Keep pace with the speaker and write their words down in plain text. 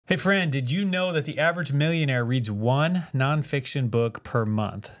Hey friend, did you know that the average millionaire reads one nonfiction book per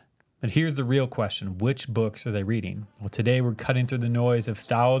month? But here's the real question. Which books are they reading? Well, today we're cutting through the noise of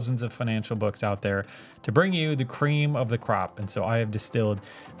thousands of financial books out there to bring you the cream of the crop. And so I have distilled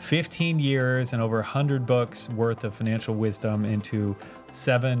 15 years and over 100 books worth of financial wisdom into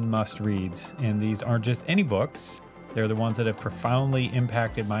 7 must-reads. And these aren't just any books. They're the ones that have profoundly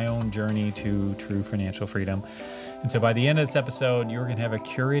impacted my own journey to true financial freedom. And so by the end of this episode, you're going to have a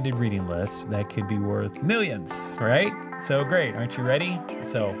curated reading list that could be worth millions, right? So great. Aren't you ready?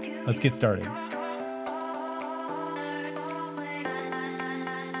 So let's get started.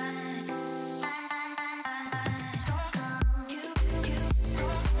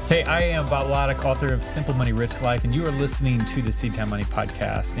 Hey, I am Bob Loddick, author of Simple Money, Rich Life, and you are listening to the SeedTime Money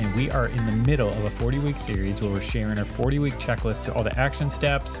podcast. And we are in the middle of a 40-week series where we're sharing our 40-week checklist to all the action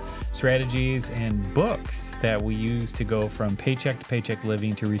steps, strategies, and books that we use to go from paycheck to paycheck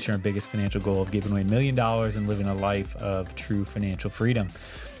living to reaching our biggest financial goal of giving away $1 million and living a life of true financial freedom.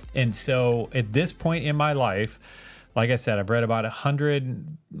 And so at this point in my life, like I said, I've read about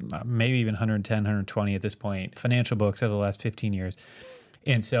 100, maybe even 110, 120 at this point, financial books over the last 15 years.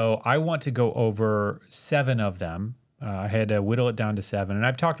 And so I want to go over 7 of them. I had to whittle it down to 7. And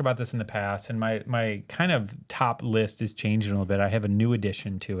I've talked about this in the past, and my kind of top list is changing a little bit. I have a new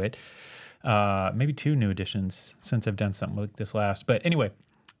addition to it, maybe 2 new additions since I've done something like this last. But anyway,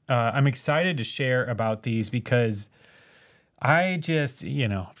 I'm excited to share about these because I just,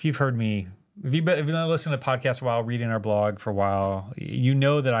 if you've heard me, if you've been listening to the podcast for a while, reading our blog for a while, you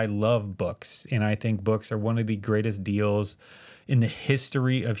know that I love books. And I think books are one of the greatest deals in the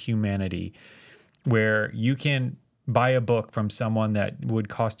history of humanity, where you can buy a book from someone that would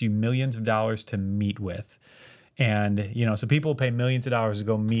cost you millions of dollars to meet with. And, so people pay millions of dollars to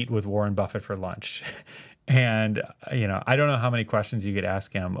go meet with Warren Buffett for lunch. And, I don't know how many questions you could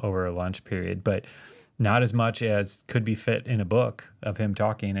ask him over a lunch period, but not as much as could be fit in a book of him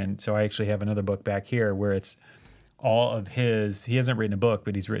talking. And so I actually have another book back here where it's all of he hasn't written a book,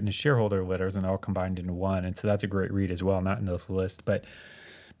 but he's written his shareholder letters and all combined into one. And so that's a great read as well, not in this list. But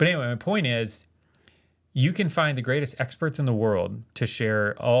anyway, my point is you can find the greatest experts in the world to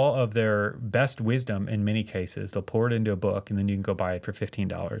share all of their best wisdom in many cases. They'll pour it into a book and then you can go buy it for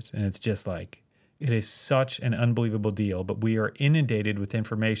 $15. And it's just like, it is such an unbelievable deal, but we are inundated with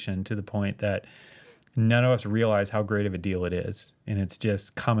information to the point that none of us realize how great of a deal it is. And it's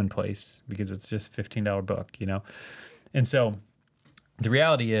just commonplace because it's just a $15 book, And so the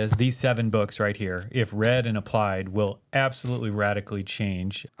reality is these 7 books right here, if read and applied, will absolutely radically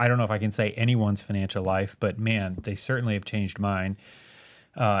change. I don't know if I can say anyone's financial life, but man, they certainly have changed mine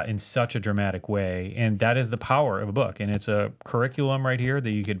in such a dramatic way. And that is the power of a book. And it's a curriculum right here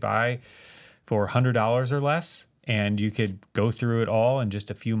that you could buy for $100 or less, and you could go through it all in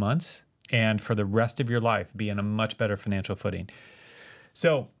just a few months, and for the rest of your life be in a much better financial footing.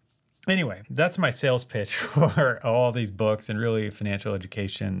 So anyway, that's my sales pitch for all these books and really financial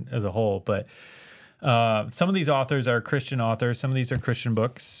education as a whole. But some of these authors are Christian authors. Some of these are Christian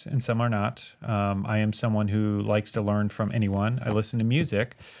books and some are not. I am someone who likes to learn from anyone. I listen to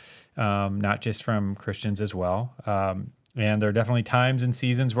music, not just from Christians as well. And there are definitely times and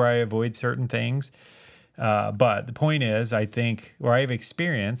seasons where I avoid certain things. But the point is, I think, or I have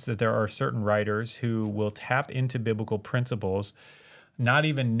experienced that there are certain writers who will tap into biblical principles, not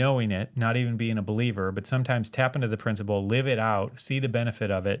even knowing it, not even being a believer, but sometimes tap into the principle, live it out, see the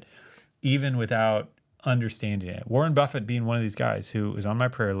benefit of it, even without understanding it. Warren Buffett being one of these guys who is on my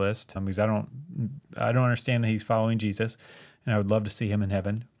prayer list because I don't understand that he's following Jesus, and I would love to see him in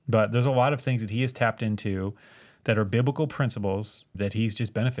heaven. But there's a lot of things that he has tapped into that are biblical principles that he's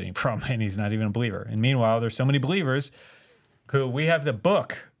just benefiting from, and he's not even a believer. And meanwhile, there's so many believers who we have the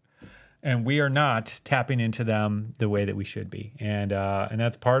book, and we are not tapping into them the way that we should be. And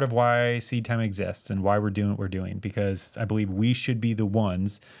that's part of why SeedTime exists and why we're doing what we're doing, because I believe we should be the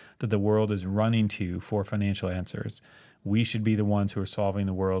ones that the world is running to for financial answers. We should be the ones who are solving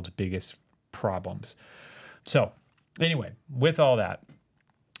the world's biggest problems. So anyway, with all that,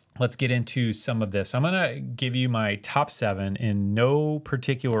 let's get into some of this. I'm going to give you my top 7 in no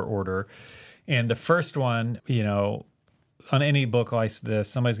particular order. And the first one, on any book like this,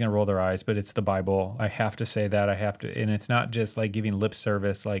 somebody's going to roll their eyes, but it's the Bible. I have to say that. And it's not just like giving lip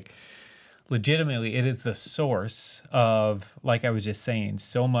service. Like, legitimately, it is the source of, like I was just saying,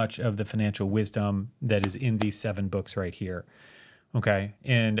 so much of the financial wisdom that is in these 7 books right here. Okay.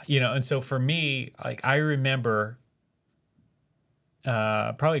 And, and so for me, like, I remember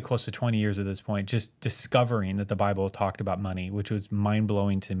probably close to 20 years at this point, just discovering that the Bible talked about money, which was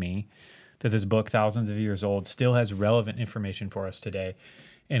mind-blowing to me, that this book, thousands of years old, still has relevant information for us today.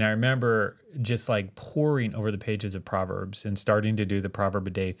 And I remember just like poring over the pages of Proverbs and starting to do the proverb a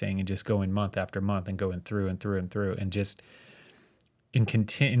day thing and just going month after month and going through and through and through and just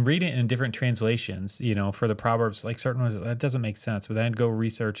and read it in different translations, for the Proverbs, like certain ones, that doesn't make sense. But then I'd go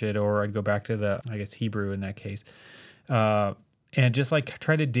research it, or I'd go back to the, I guess, Hebrew in that case. And just like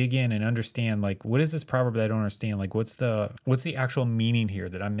try to dig in and understand, like, what is this proverb that I don't understand? Like, what's the actual meaning here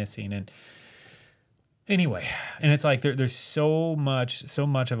that I'm missing? And anyway, and it's like there's so much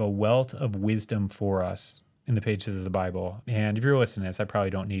of a wealth of wisdom for us in the pages of the Bible. And if you're listening to this, I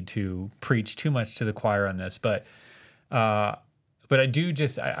probably don't need to preach too much to the choir on this, but I do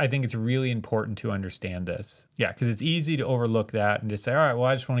I think it's really important to understand this. Yeah, because it's easy to overlook that and just say, all right, well,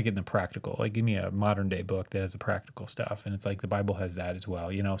 I just want to get in the practical. Like, give me a modern day book that has the practical stuff. And it's like the Bible has that as well,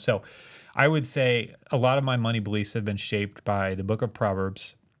 So I would say a lot of my money beliefs have been shaped by the book of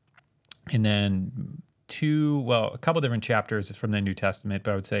Proverbs, and then a couple different chapters from the New Testament,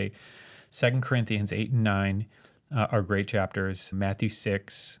 but I would say 2 Corinthians 8 and 9 are great chapters. Matthew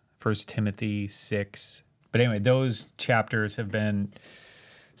 6, 1 Timothy 6. But anyway, those chapters have been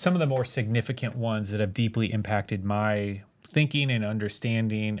some of the more significant ones that have deeply impacted my thinking and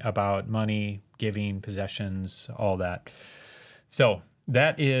understanding about money, giving, possessions, all that. So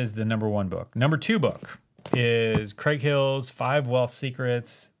that is the number one book. Number two book is Craig Hill's 5 Wealth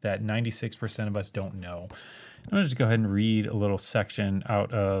Secrets That 96% of Us Don't Know. I'm going to just go ahead and read a little section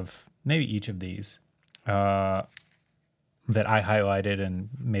out of maybe each of these that I highlighted, and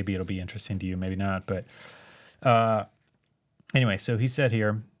maybe it'll be interesting to you, maybe not, but anyway, so he said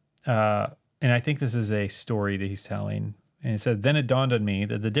here, and I think this is a story that he's telling, and it says, then it dawned on me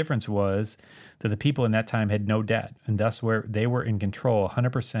that the difference was that the people in that time had no debt, and thus they were in control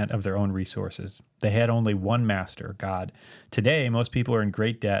 100% of their own resources. They had only one master, God. Today, most people are in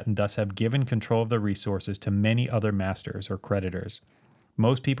great debt and thus have given control of their resources to many other masters or creditors.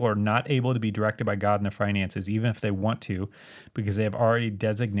 Most people are not able to be directed by God in their finances, even if they want to, because they have already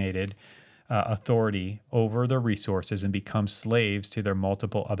designated authority over their resources and become slaves to their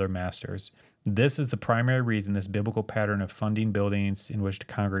multiple other masters. This is the primary reason this biblical pattern of funding buildings in which to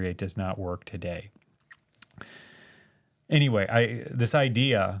congregate does not work today. Anyway, this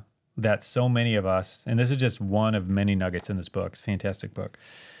idea that so many of us, and this is just one of many nuggets in this book, it's a fantastic book,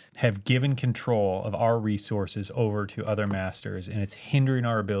 have given control of our resources over to other masters, and it's hindering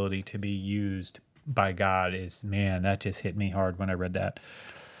our ability to be used by God that just hit me hard when I read that.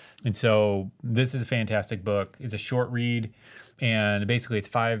 And so this is a fantastic book. It's a short read, and basically it's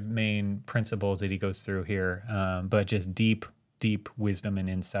 5 main principles that he goes through here, but just deep wisdom and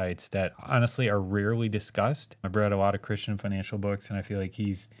insights that honestly are rarely discussed. I've read a lot of Christian financial books, and I feel like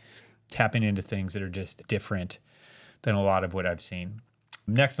he's tapping into things that are just different than a lot of what I've seen.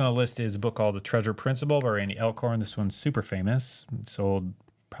 Next on the list is a book called The Treasure Principle by Randy Alcorn. This one's super famous. It sold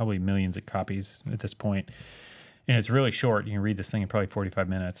probably millions of copies at this point. And it's really short. You can read this thing in probably 45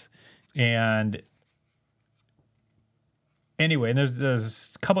 minutes. And anyway, and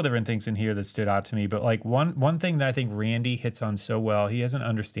there's a couple different things in here that stood out to me. But like one thing that I think Randy hits on so well, he has an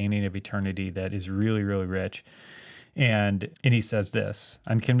understanding of eternity that is really, really rich. And he says this,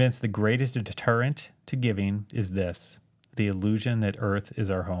 I'm convinced the greatest deterrent to giving is this, the illusion that earth is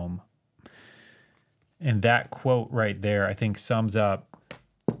our home. And that quote right there, I think, sums up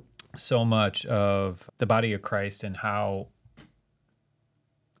so much of the body of Christ and how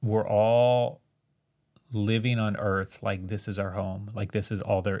we're all living on earth like this is our home, like this is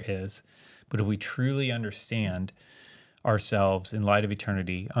all there is. But if we truly understand ourselves in light of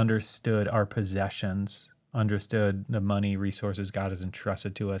eternity, understood our possessions, understood the money, resources God has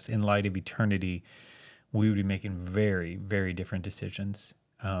entrusted to us in light of eternity, we would be making very, very different decisions.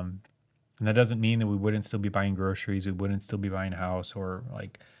 And that doesn't mean that we wouldn't still be buying groceries, we wouldn't still be buying a house,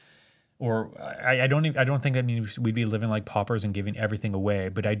 I don't think that means we'd be living like paupers and giving everything away,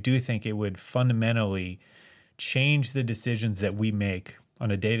 but I do think it would fundamentally change the decisions that we make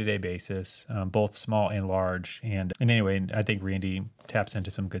on a day-to-day basis, both small and large. And anyway, I think Randy taps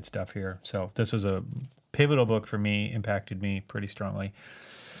into some good stuff here. So this was a pivotal book for me, impacted me pretty strongly.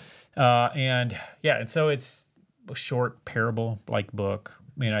 And so it's a short parable-like book.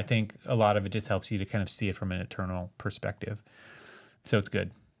 I mean, I think a lot of it just helps you to kind of see it from an eternal perspective. So it's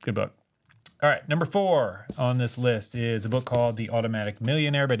good. Good book. All right, number 4 on this list is a book called The Automatic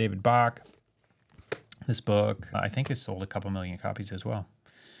Millionaire by David Bach. This book, I think, has sold a couple million copies as well.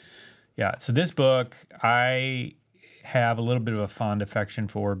 Yeah, so this book I have a little bit of a fond affection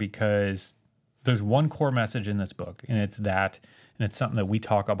for because there's one core message in this book, and it's something that we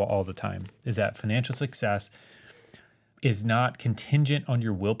talk about all the time, is that financial success is not contingent on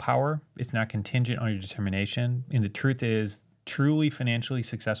your willpower. It's not contingent on your determination. And the truth is, truly financially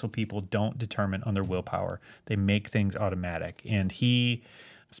successful people don't determine on their willpower. They make things automatic. And he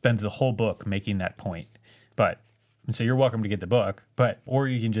spends the whole book making that point. And so you're welcome to get the book, or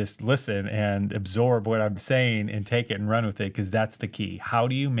you can just listen and absorb what I'm saying and take it and run with it, because that's the key. How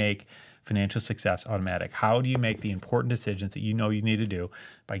do you make financial success automatic? How do you make the important decisions that you know you need to do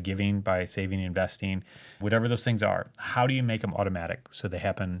by giving, by saving, investing, whatever those things are? How do you make them automatic so they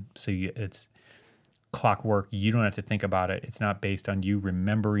happen? It's clockwork. You don't have to think about it. It's not based on you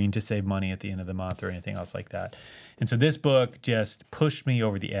remembering to save money at the end of the month or anything else like that. And so this book just pushed me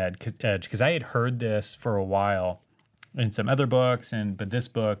over the edge because I had heard this for a while in some other books, but this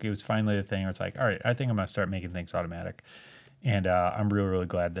book, it was finally the thing where it's like, all right, I think I'm going to start making things automatic. And I'm really, really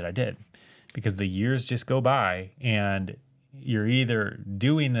glad that I did, because the years just go by and you're either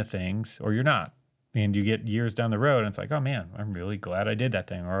doing the things or you're not. And you get years down the road and it's like, oh man, I'm really glad I did that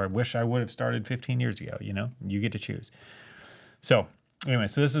thing. Or I wish I would have started 15 years ago. You get to choose. So anyway,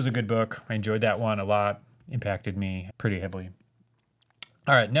 so this is a good book. I enjoyed that one a lot. Impacted me pretty heavily.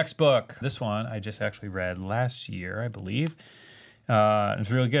 All right, next book. This one I just actually read last year, I believe. It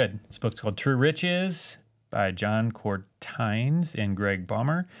was really good. This book's called True Riches by John Cortines and Greg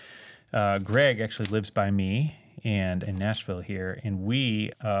Baumer. Greg actually lives by me and in Nashville here, and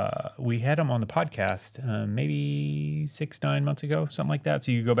we had him on the podcast maybe 6-9 months ago, something like that.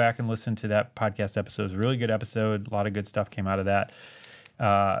 So you go back and listen to that podcast episode. It's a really good episode. A lot of good stuff came out of that.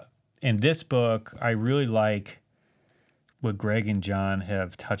 In this book, I really like what Greg and John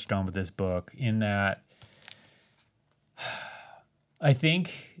have touched on with this book, in that I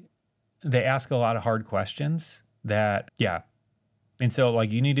think they ask a lot of hard questions and so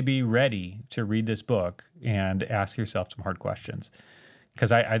like you need to be ready to read this book and ask yourself some hard questions,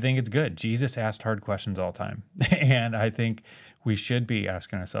 because I think it's good. Jesus asked hard questions all the time, and I think we should be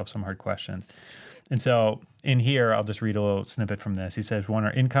asking ourselves some hard questions. And so in here, I'll just read a little snippet from this. He says, when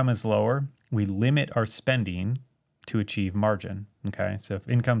our income is lower, we limit our spending to achieve margin. Okay. So if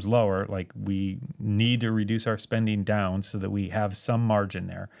income's lower, like we need to reduce our spending down so that we have some margin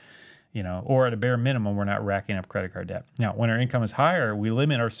there, or at a bare minimum, we're not racking up credit card debt. Now, when our income is higher, we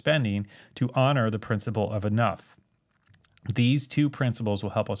limit our spending to honor the principle of enough. These two principles will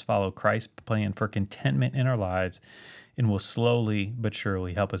help us follow Christ's plan for contentment in our lives and will slowly but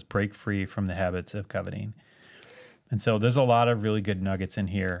surely help us break free from the habits of coveting. And so there's a lot of really good nuggets in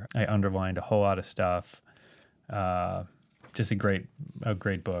here. I underlined a whole lot of stuff. Just a great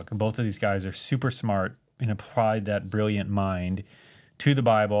book. Both of these guys are super smart and applied that brilliant mind to the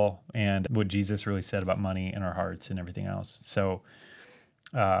Bible and what Jesus really said about money in our hearts and everything else. So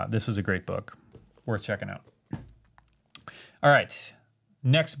this was a great book, worth checking out. All right,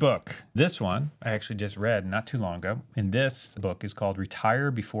 next book. This one I actually just read not too long ago. And this book is called Retire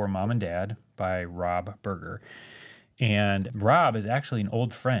Before Mom and Dad by Rob Berger. And Rob is actually an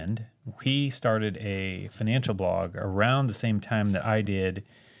old friend. He started a financial blog around the same time that I did,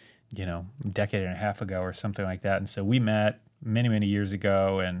 a decade and a half ago or something like that. And so we met many, many years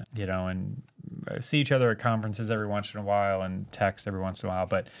ago and see each other at conferences every once in a while and text every once in a while.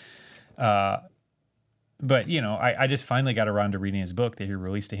 But I just finally got around to reading his book that he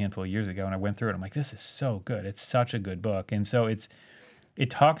released a handful of years ago. And I went through it. I'm like, this is so good. It's such a good book. And so it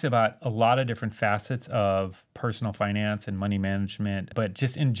talks about a lot of different facets of personal finance and money management. But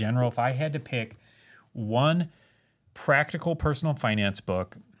just in general, if I had to pick one practical personal finance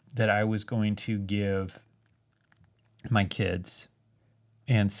book that I was going to give my kids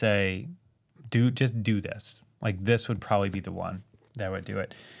and say, just do this, like this would probably be the one that would do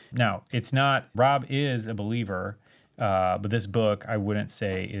it. Now, it's not, Rob is a believer, but this book I wouldn't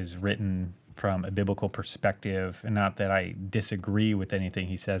say is written from a biblical perspective, and not that I disagree with anything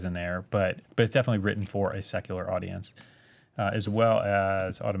he says in there, but it's definitely written for a secular audience, as well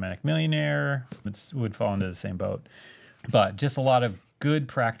as Automatic Millionaire would fall into the same boat. But just a lot of good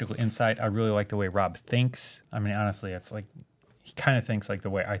practical insight. I really like the way Rob thinks. I mean, honestly, it's like he kind of thinks like the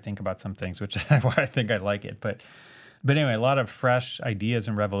way I think about some things, which is why I think I like it. But anyway, a lot of fresh ideas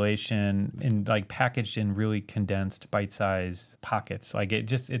and revelation, and like packaged in really condensed bite-sized pockets. Like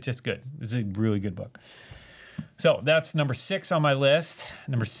it's just good. It's a really good book. So that's number 6 on my list.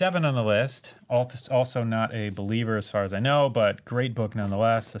 Number 7 on the list, also not a believer as far as I know, but great book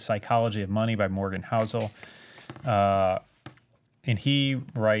nonetheless, The Psychology of Money by Morgan Housel. And he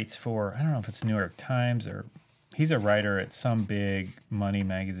writes for, I don't know if it's New York Times, or he's a writer at some big money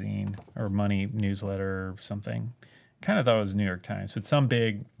magazine or money newsletter or something. Kind of thought it was New York Times, but some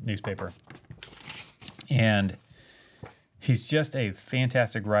big newspaper. And he's just a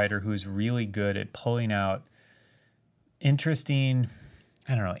fantastic writer who's really good at pulling out interesting,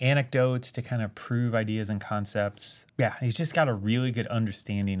 I don't know, anecdotes to kind of prove ideas and concepts. Yeah, he's just got a really good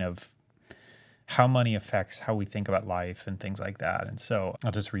understanding of how money affects how we think about life and things like that. And so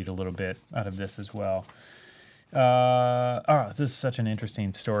I'll just read a little bit out of this as well. This is such an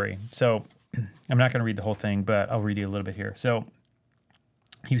interesting story. So I'm not going to read the whole thing, but I'll read you a little bit here. So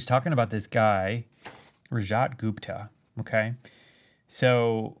he was talking about this guy, Rajat Gupta. Okay.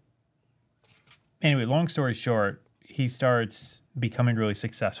 So anyway, long story short, he starts becoming really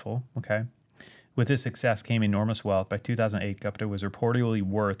successful. Okay. With his success came enormous wealth. By 2008, Gupta was reportedly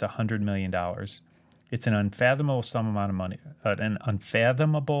worth $100 million. It's an unfathomable sum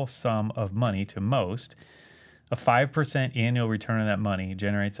of money to most. A 5% annual return on that money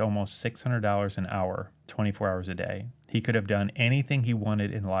generates almost $600 an hour, 24 hours a day. He could have done anything he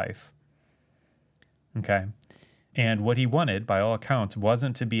wanted in life. Okay. And what he wanted, by all accounts,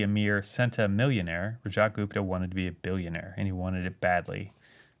 wasn't to be a mere centimillionaire. Rajat Gupta wanted to be a billionaire, and he wanted it badly.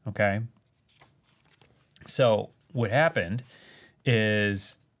 Okay. So what happened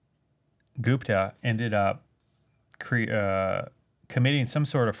is Gupta ended up committing some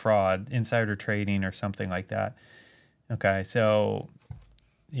sort of fraud, insider trading or something like that. Okay, so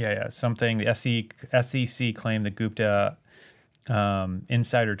something. The SEC claimed that Gupta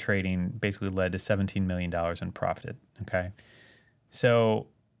insider trading basically led to $17 million in profit. Okay, so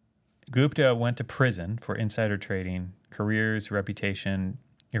Gupta went to prison for insider trading, careers, reputation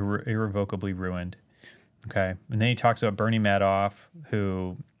irrevocably ruined. Okay, and then he talks about Bernie Madoff,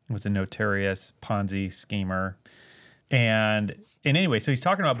 who was a notorious Ponzi schemer. And anyway, so he's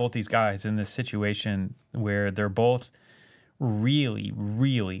talking about both these guys in this situation where they're both really,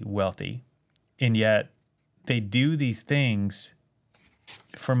 really wealthy. And yet they do these things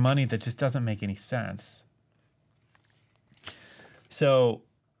for money that just doesn't make any sense. So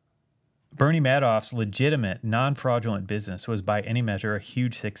Bernie Madoff's legitimate, non-fraudulent business was by any measure a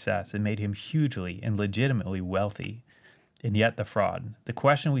huge success and made him hugely and legitimately wealthy. And yet the fraud. The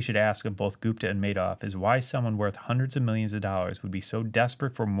question we should ask of both Gupta and Madoff is why someone worth hundreds of millions of dollars would be so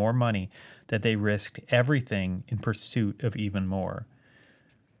desperate for more money that they risked everything in pursuit of even more.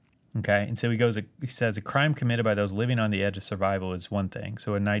 Okay, and so he says, a crime committed by those living on the edge of survival is one thing.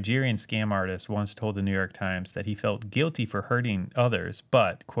 So a Nigerian scam artist once told the New York Times that he felt guilty for hurting others,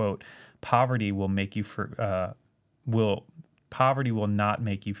 but, quote, poverty will not make you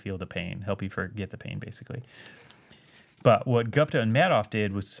feel the pain, help you forget the pain, basically. But what Gupta and Madoff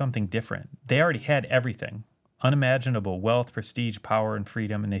did was something different. They already had everything, unimaginable wealth, prestige, power, and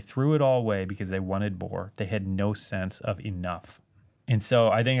freedom, and they threw it all away because they wanted more. They had no sense of enough. And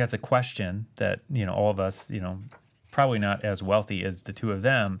so I think that's a question that, all of us, probably not as wealthy as the two of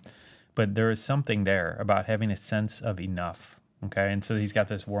them, but there is something there about having a sense of enough. Okay. And so he's got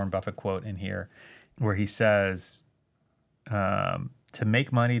this Warren Buffett quote in here where he says, to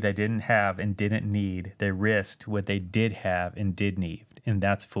make money they didn't have and didn't need, they risked what they did have and did need. And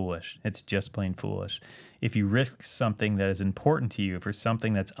that's foolish. It's just plain foolish. If you risk something that is important to you for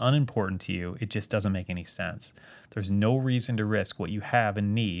something that's unimportant to you, it just doesn't make any sense. There's no reason to risk what you have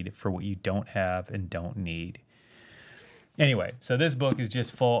and need for what you don't have and don't need. Anyway, so this book is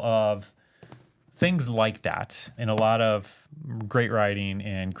just full of things like that and a lot of great writing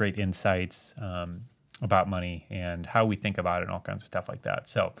and great insights about money and how we think about it and all kinds of stuff like that.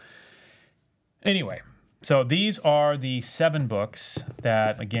 So anyway, so these are the 7 books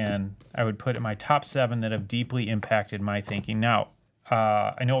that, again, I would put in my top 7 that have deeply impacted my thinking. Now,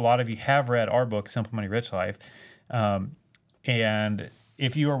 I know a lot of you have read our book, Simple Money, Rich Life. And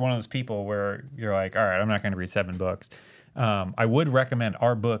if you are one of those people where you're like, all right, I'm not going to read 7 books, I would recommend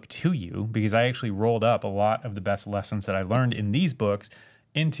our book to you because I actually rolled up a lot of the best lessons that I learned in these books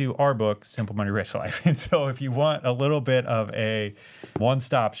into our book, Simple Money, Rich Life. And so if you want a little bit of a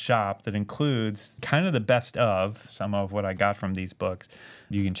one-stop shop that includes kind of the best of some of what I got from these books,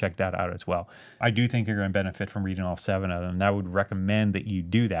 you can check that out as well. I do think you're going to benefit from reading all 7 of them. And I would recommend that you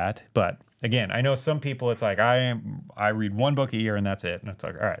do that. But again, I know some people, it's like, I read 1 book a year and that's it. And it's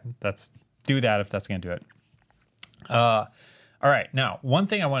like, all right, let's do that if that's going to do it. All right. Now, one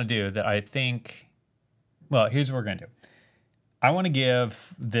thing I want to do that I think, well, here's what we're going to do. I want to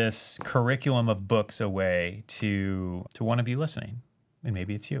give this curriculum of books away to one of you listening, and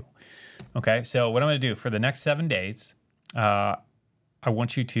maybe it's you. Okay, so what I'm going to do for the next 7 days, I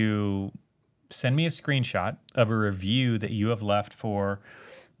want you to send me a screenshot of a review that you have left for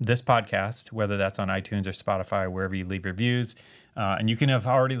this podcast, whether that's on iTunes or Spotify, wherever you leave reviews. And you can have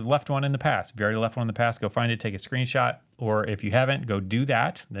already left one in the past. If you already left one in the past, go find it, take a screenshot. Or if you haven't, go do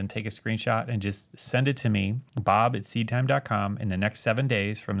that. Then take a screenshot and just send it to me, bob@seedtime.com, in the next 7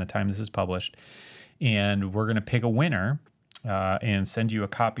 days from the time this is published. And we're going to pick a winner and send you a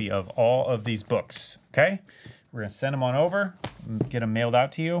copy of all of these books, okay? We're going to send them on over, get them mailed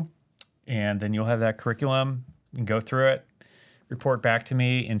out to you, and then you'll have that curriculum and go through it, report back to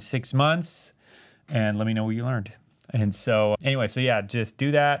me in 6 months, and let me know what you learned. And so anyway, so yeah, just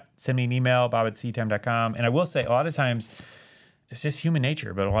do that. Send me an email, bob@seedtime.com. And I will say a lot of times it's just human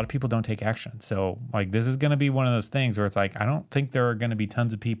nature, but a lot of people don't take action. So like this is going to be one of those things where it's like, I don't think there are going to be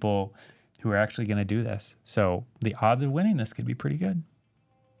tons of people who are actually going to do this. So the odds of winning this could be pretty good.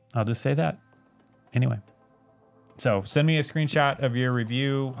 I'll just say that. Anyway, so send me a screenshot of your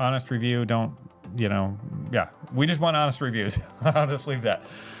review, honest review. Don't, yeah, we just want honest reviews. I'll just leave that.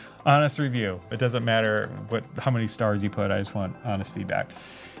 Honest review. It doesn't matter how many stars you put. I just want honest feedback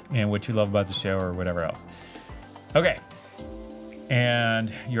and what you love about the show or whatever else. Okay.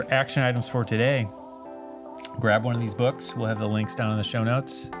 And your action items for today. Grab one of these books. We'll have the links down in the show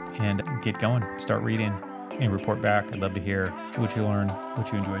notes and get going. Start reading and report back. I'd love to hear what you learned,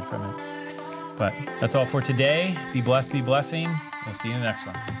 what you enjoyed from it. But that's all for today. Be blessed, be blessing. We'll see you in the next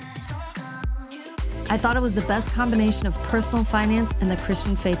one. I thought it was the best combination of personal finance and the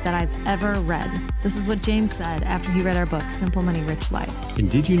Christian faith that I've ever read. This is what James said after he read our book, Simple Money, Rich Life.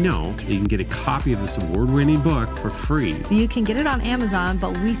 And did you know that you can get a copy of this award-winning book for free? You can get it on Amazon,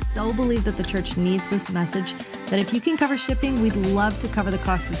 but we so believe that the church needs this message that if you can cover shipping, we'd love to cover the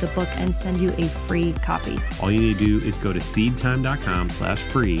cost of the book and send you a free copy. All you need to do is go to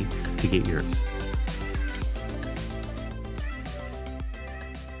seedtime.com/free to get yours.